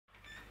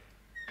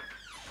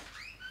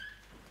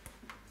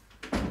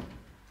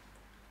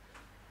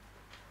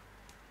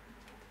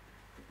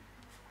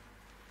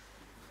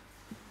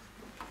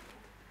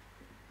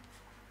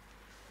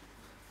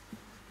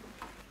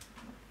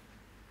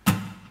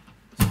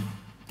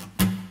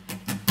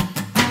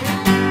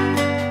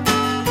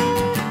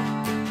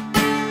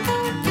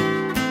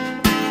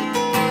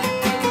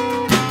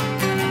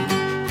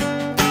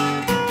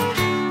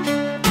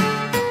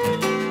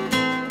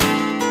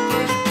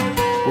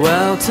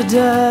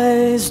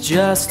today's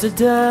just a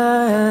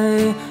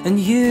day, and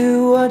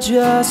you are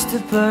just a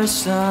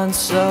person,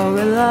 so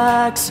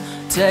relax,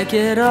 take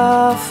it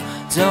off,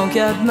 don't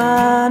get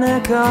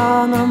manic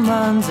on a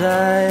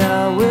Monday.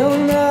 I will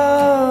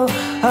know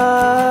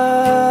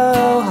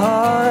how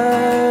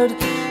hard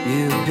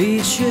you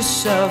beat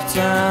yourself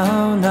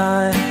down.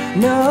 I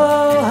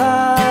know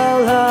how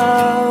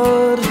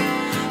loud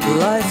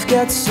life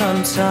gets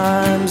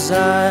sometimes.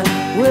 I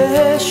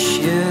wish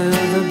you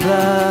the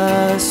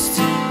best,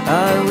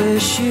 I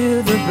wish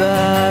you the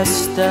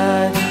best,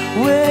 I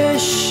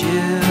wish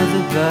you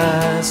the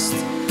best,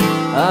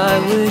 I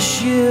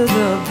wish you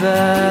the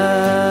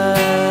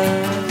best.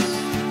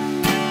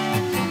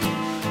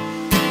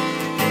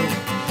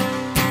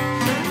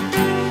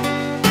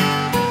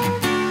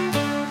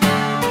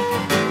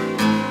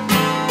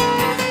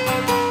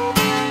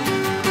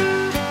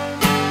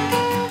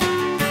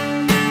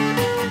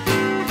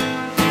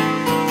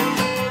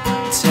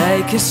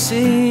 Take a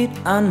seat,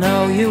 I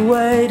know you're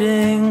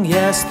waiting.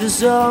 Yes,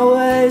 there's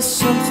always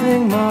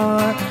something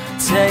more.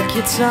 Take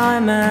your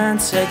time and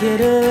take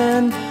it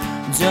in.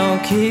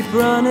 Don't keep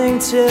running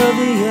till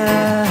the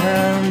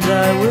end.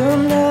 I will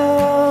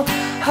know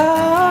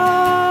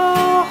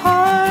how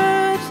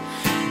hard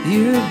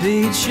you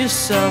beat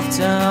yourself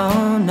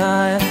down.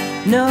 I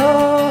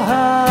know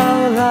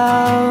how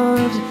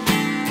loud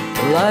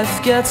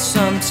life gets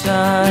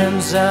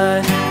sometimes.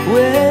 I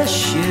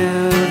wish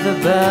you the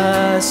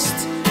best,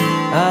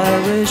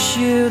 I wish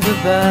you the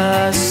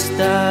best,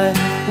 I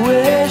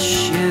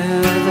wish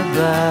you the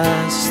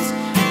best,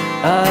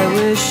 I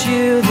wish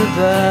you the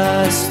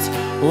best.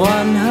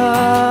 One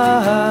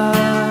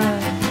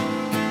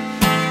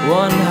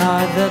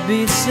heart that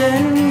beats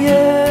in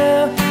you,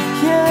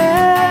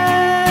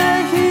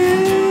 yeah, you.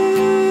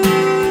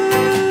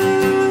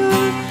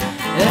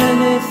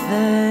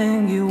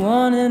 Anything you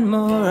want and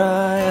more,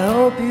 I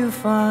hope you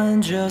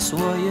find just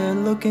what you're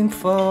looking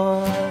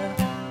for.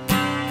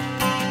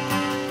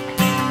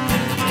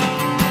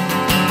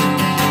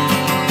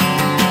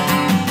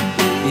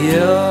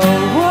 You're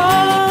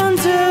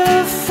wonderful,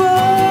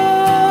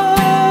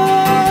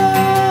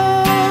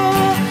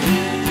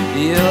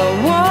 you're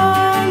wonderful,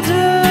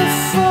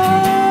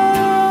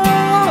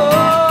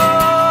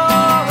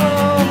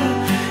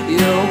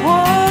 you're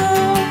wonderful.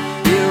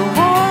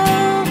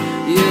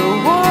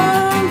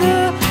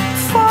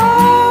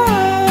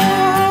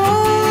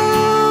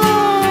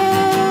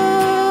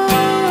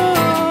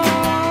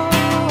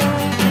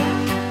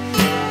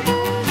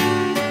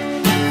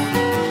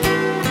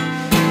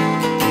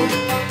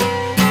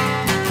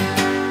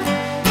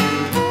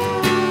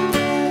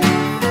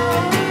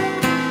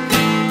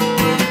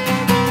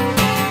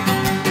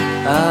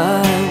 I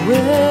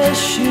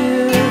wish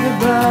you the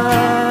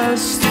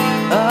best,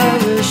 I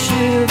wish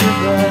you the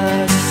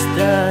best,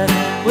 I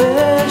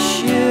wish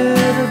you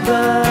the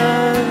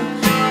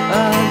best,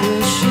 I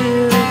wish you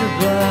the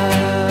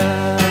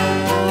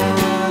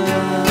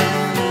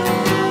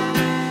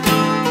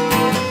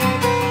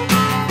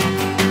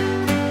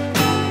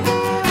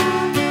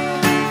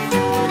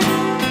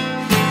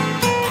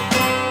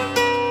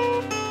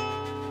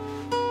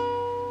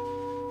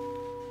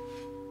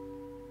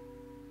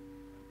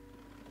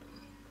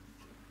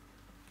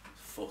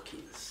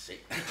Fucking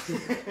sick.